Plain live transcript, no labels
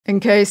In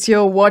case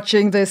you're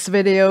watching this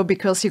video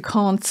because you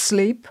can't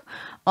sleep,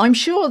 I'm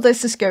sure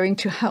this is going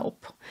to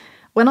help.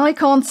 When I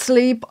can't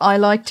sleep, I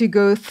like to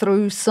go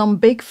through some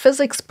big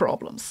physics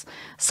problems.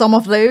 Some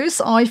of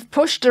those I've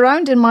pushed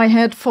around in my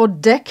head for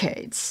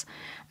decades.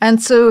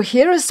 And so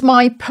here is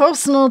my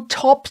personal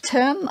top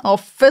 10 of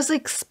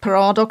physics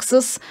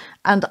paradoxes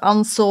and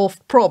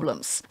unsolved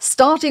problems,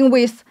 starting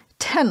with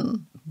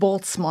 10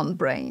 Boltzmann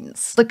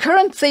brains. The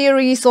current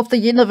theories of the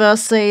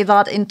universe say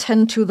that in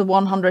 10 to the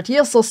 100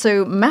 years or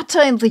so,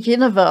 matter in the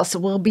universe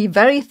will be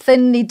very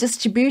thinly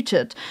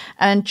distributed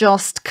and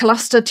just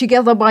clustered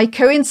together by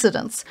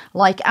coincidence,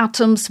 like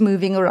atoms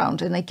moving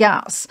around in a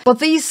gas. But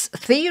these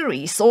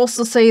theories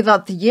also say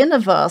that the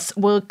universe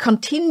will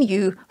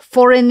continue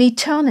for an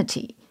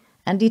eternity.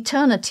 And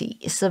eternity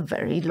is a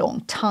very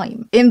long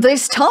time. In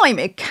this time,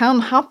 it can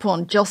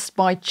happen just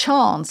by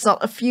chance that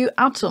a few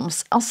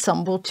atoms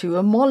assemble to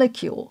a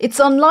molecule. It's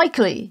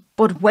unlikely,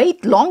 but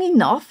wait long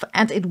enough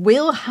and it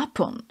will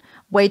happen.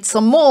 Wait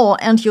some more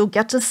and you'll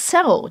get a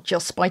cell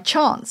just by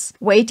chance.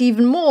 Wait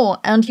even more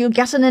and you'll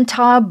get an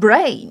entire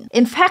brain.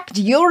 In fact,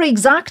 your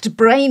exact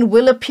brain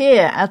will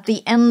appear at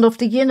the end of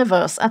the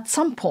universe at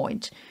some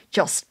point,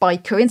 just by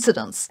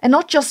coincidence. And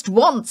not just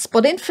once,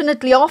 but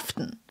infinitely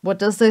often. What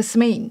does this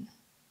mean?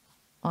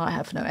 I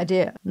have no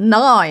idea.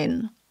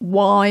 9.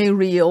 Why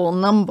real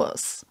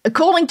numbers?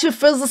 According to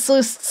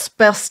physicists'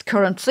 best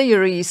current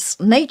theories,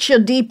 nature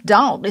deep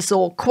down is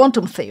all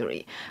quantum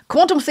theory.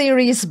 Quantum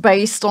theory is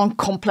based on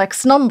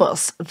complex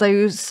numbers,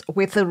 those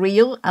with a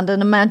real and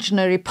an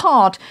imaginary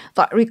part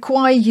that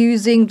require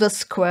using the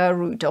square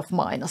root of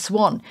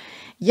 -1.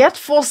 Yet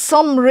for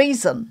some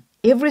reason,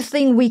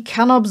 everything we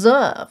can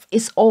observe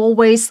is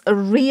always a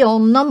real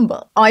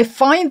number. I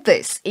find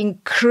this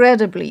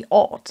incredibly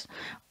odd.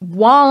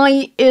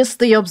 Why is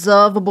the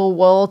observable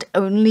world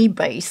only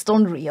based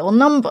on real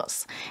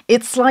numbers?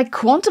 It's like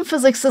quantum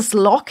physics is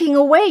locking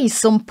away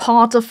some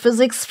part of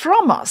physics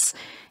from us.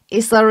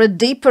 Is there a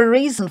deeper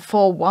reason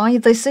for why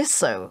this is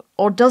so?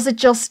 Or does it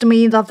just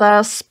mean that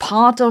there's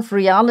part of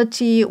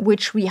reality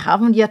which we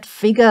haven't yet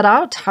figured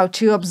out how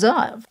to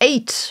observe?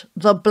 8.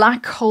 The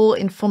black hole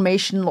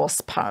information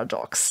loss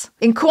paradox.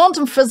 In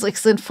quantum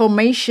physics,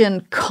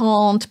 information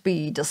can't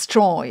be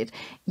destroyed.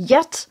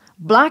 Yet,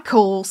 black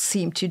holes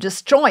seem to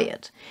destroy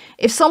it.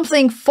 If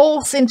something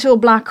falls into a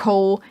black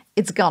hole,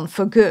 it's gone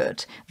for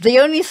good. The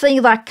only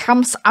thing that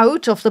comes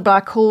out of the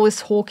black hole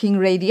is Hawking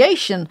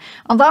radiation,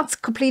 and that's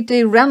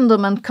completely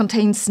random and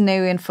contains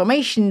no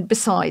information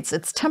besides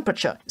its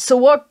temperature. So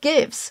what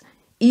gives?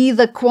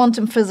 Either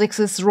quantum physics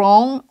is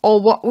wrong,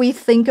 or what we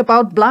think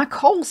about black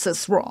holes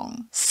is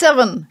wrong.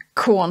 7.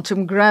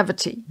 Quantum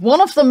gravity.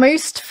 One of the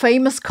most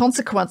famous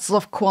consequences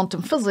of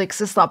quantum physics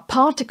is that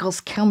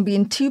particles can be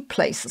in two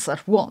places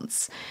at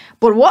once.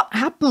 But what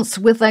happens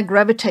with their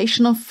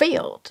gravitational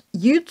field?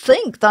 You'd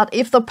think that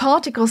if the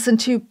particle's in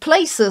two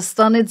places,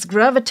 then its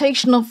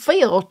gravitational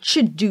field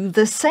should do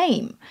the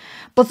same.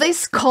 But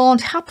this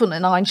can't happen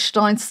in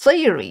Einstein's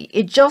theory.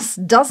 It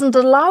just doesn't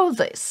allow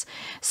this.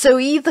 So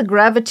either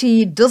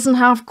gravity doesn't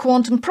have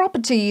quantum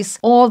properties,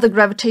 or the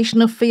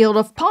gravitational field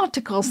of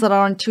particles that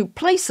are in two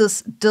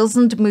places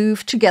doesn't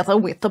move together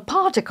with the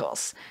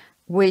particles.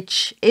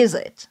 Which is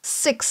it?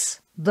 6.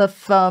 The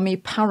Fermi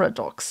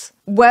paradox.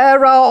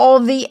 Where are all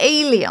the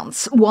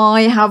aliens?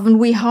 Why haven't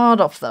we heard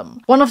of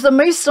them? One of the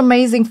most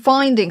amazing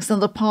findings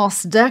in the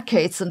past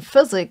decades in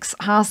physics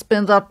has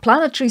been that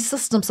planetary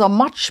systems are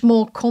much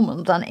more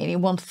common than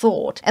anyone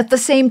thought. At the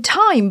same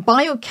time,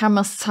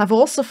 biochemists have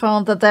also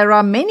found that there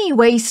are many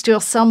ways to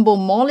assemble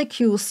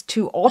molecules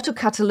to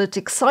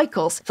autocatalytic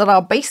cycles that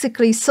are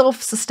basically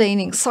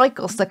self-sustaining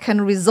cycles that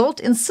can result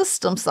in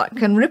systems that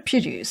can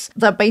reproduce.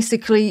 They're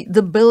basically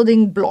the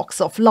building blocks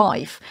of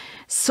life.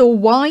 So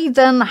why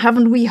then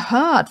haven't we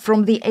heard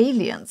from the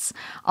aliens?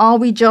 Are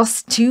we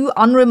just too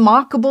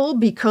unremarkable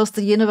because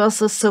the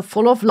universe is so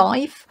full of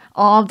life?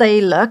 Are they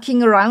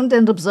lurking around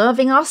and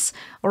observing us?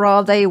 Or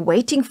are they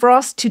waiting for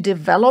us to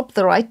develop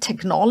the right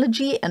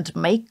technology and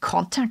make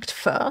contact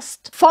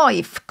first?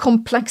 5.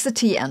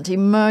 Complexity and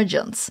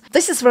emergence.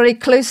 This is very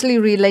closely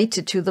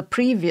related to the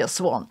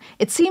previous one.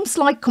 It seems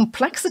like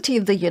complexity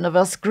of the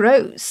universe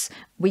grows.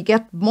 We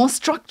get more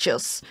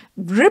structures,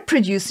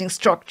 reproducing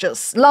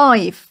structures,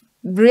 life,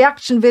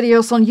 reaction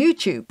videos on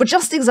YouTube. But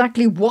just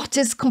exactly what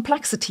is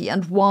complexity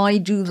and why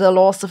do the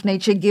laws of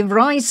nature give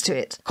rise to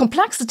it?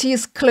 Complexity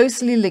is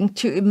closely linked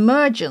to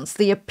emergence,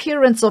 the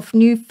appearance of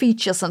new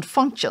features and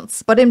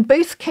functions. But in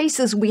both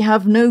cases we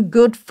have no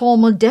good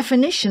formal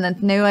definition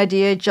and no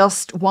idea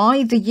just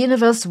why the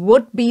universe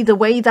would be the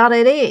way that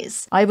it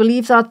is. I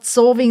believe that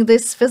solving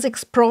this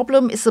physics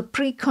problem is a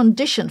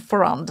precondition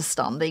for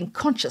understanding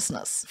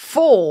consciousness.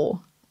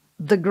 4.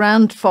 The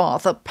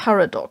grandfather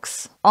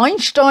paradox.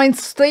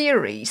 Einstein's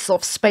theories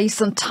of space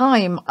and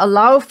time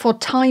allow for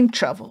time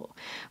travel.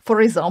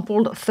 for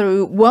example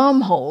through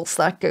wormholes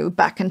that go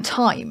back in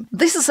time.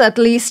 This is at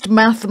least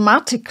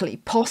mathematically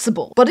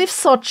possible. But if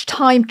such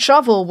time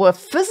travel were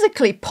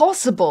physically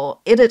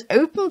possible, it'd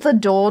open the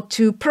door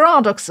to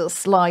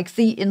paradoxes like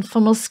the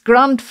infamous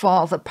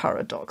grandfather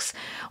paradox.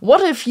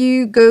 What if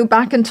you go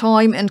back in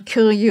time and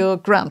kill your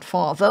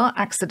grandfather,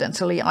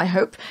 accidentally I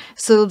hope,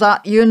 so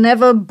that you're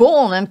never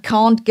born and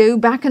can't go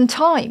back in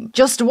time?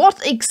 Just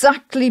what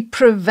exactly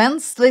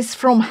prevents this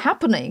from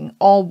happening?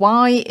 Or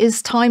why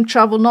is time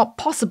travel not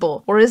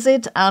possible? Or is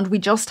it and we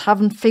just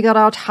haven't figured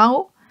out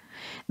how?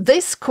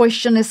 This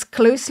question is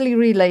closely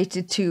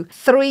related to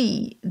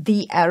 3,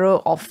 the error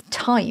of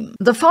time.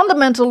 The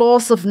fundamental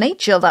laws of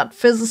nature that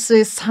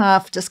physicists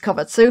have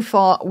discovered so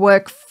far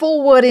work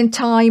forward in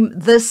time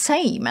the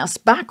same as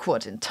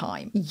backward in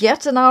time.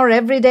 Yet in our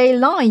everyday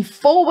life,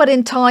 forward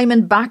in time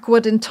and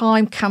backward in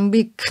time can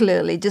be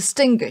clearly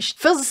distinguished.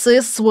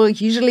 Physicists will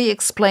usually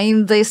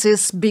explain this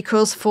is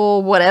because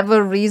for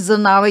whatever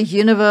reason our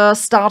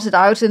universe started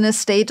out in a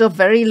state of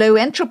very low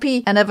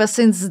entropy, and ever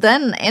since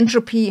then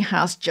entropy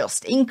has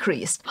just increased.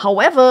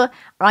 However,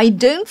 I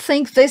don't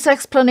think this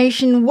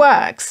explanation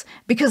works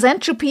because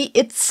entropy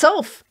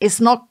itself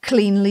is not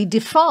cleanly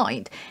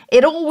defined.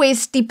 It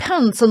always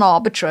depends on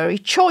arbitrary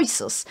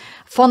choices.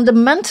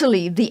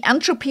 Fundamentally, the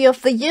entropy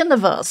of the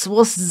universe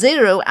was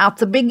 0 at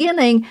the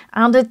beginning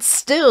and it's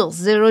still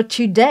 0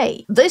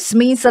 today. This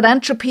means that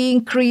entropy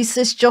increase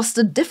is just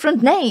a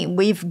different name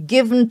we've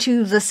given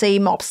to the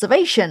same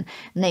observation,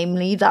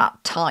 namely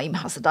that time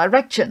has a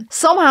direction.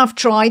 Some have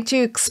tried to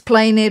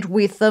explain it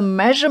with the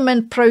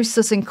measurement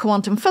process in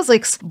quantum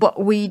physics,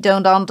 but we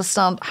don't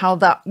understand how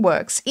that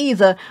works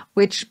either,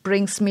 which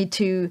brings me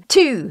to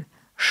 2.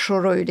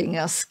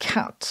 Schrödinger's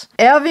cat.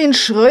 Erwin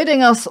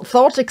Schrödinger's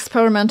thought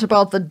experiment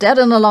about the dead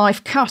and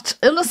alive cat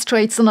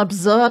illustrates an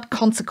absurd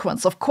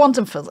consequence of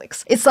quantum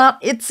physics. It's that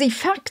its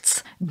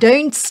effects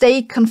don't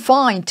stay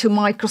confined to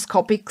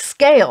microscopic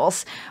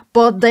scales,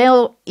 but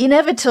they'll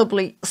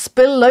inevitably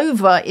spill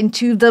over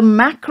into the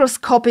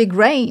macroscopic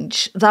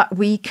range that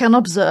we can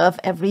observe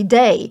every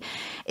day.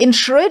 In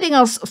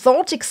Schrödinger's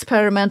thought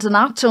experiment, an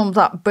atom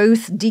that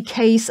both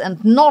decays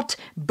and not,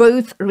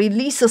 both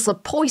releases a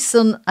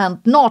poison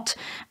and not,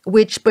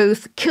 which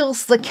both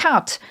kills the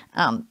cat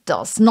and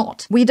does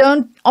not. We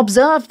don't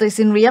observe this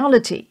in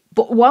reality,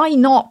 but why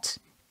not?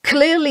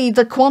 Clearly,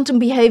 the quantum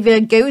behavior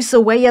goes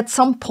away at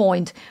some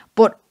point,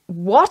 but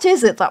what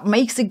is it that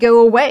makes it go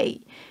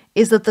away?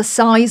 Is it the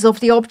size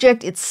of the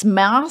object, its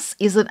mass?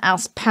 Is it,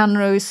 as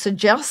Penrose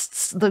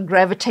suggests, the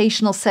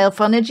gravitational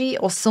self-energy,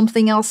 or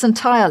something else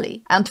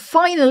entirely? And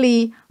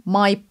finally,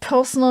 my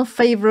personal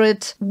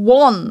favorite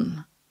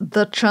 1.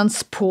 The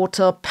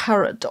transporter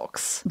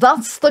paradox.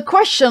 That's the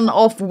question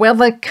of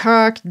whether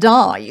Kirk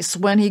dies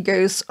when he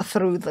goes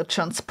through the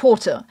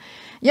transporter.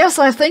 Yes,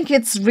 I think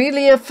it's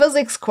really a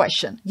physics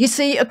question. You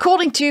see,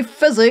 according to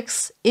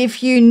physics,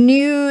 if you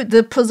knew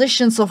the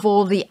positions of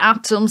all the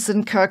atoms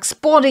in Kirk's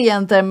body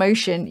and their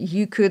motion,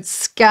 you could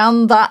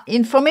scan that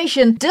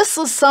information,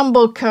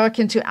 disassemble Kirk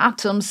into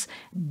atoms,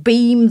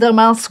 beam them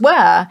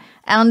elsewhere,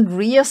 and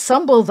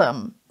reassemble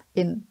them,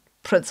 in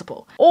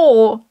principle.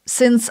 Or,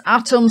 since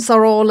atoms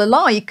are all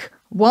alike,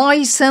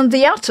 why send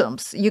the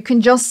atoms? You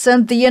can just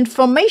send the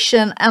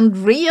information and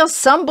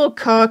reassemble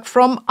Kirk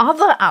from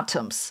other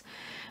atoms.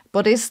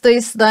 But is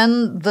this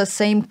then the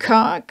same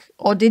Kirk?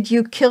 Or did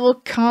you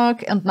kill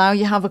Kirk and now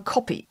you have a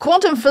copy?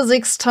 Quantum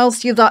physics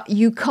tells you that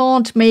you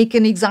can't make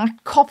an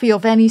exact copy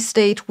of any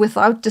state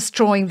without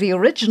destroying the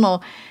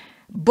original.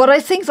 But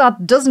I think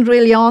that doesn't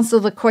really answer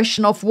the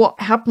question of what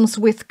happens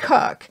with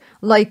Kirk.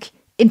 Like,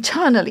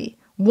 internally,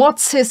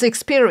 what's his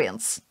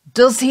experience?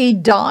 Does he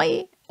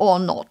die or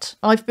not?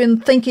 I've been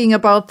thinking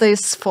about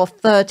this for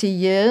 30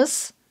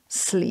 years.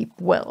 Sleep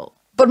well.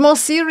 But more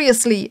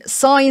seriously,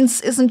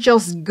 science isn't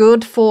just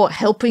good for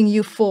helping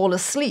you fall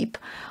asleep.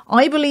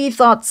 I believe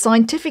that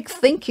scientific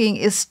thinking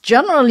is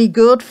generally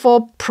good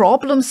for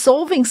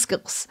problem-solving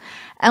skills.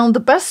 And the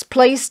best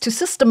place to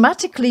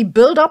systematically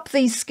build up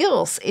these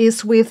skills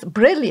is with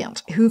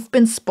Brilliant, who've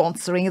been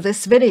sponsoring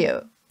this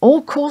video.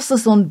 All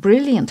courses on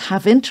Brilliant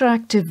have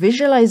interactive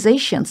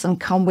visualizations and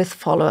come with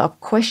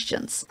follow-up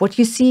questions. What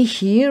you see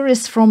here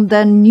is from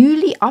their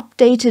newly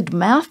updated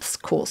maths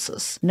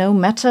courses. No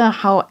matter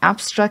how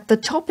abstract the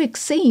topic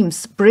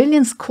seems,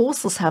 Brilliant's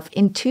courses have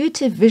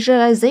intuitive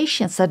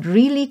visualizations that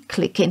really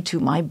click into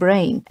my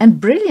brain. And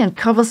Brilliant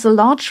covers a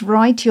large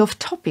variety of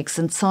topics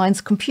in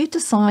science, computer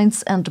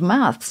science, and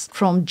maths,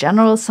 from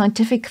general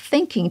scientific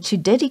thinking to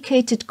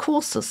dedicated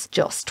courses,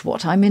 just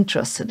what I'm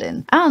interested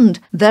in.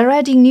 And they're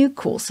adding new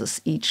courses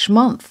each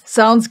month.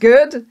 Sounds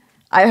good?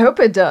 I hope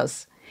it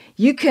does.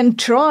 You can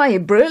try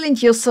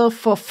Brilliant yourself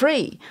for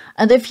free,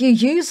 and if you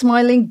use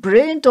my link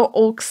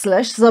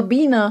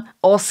brilliant.org/Sabine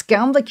or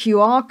scan the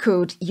QR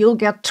code, you'll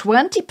get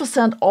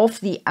 20% off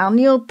the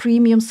annual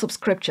premium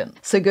subscription.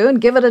 So go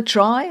and give it a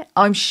try.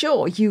 I'm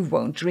sure you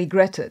won't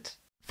regret it.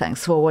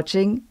 Thanks for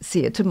watching.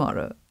 See you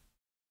tomorrow.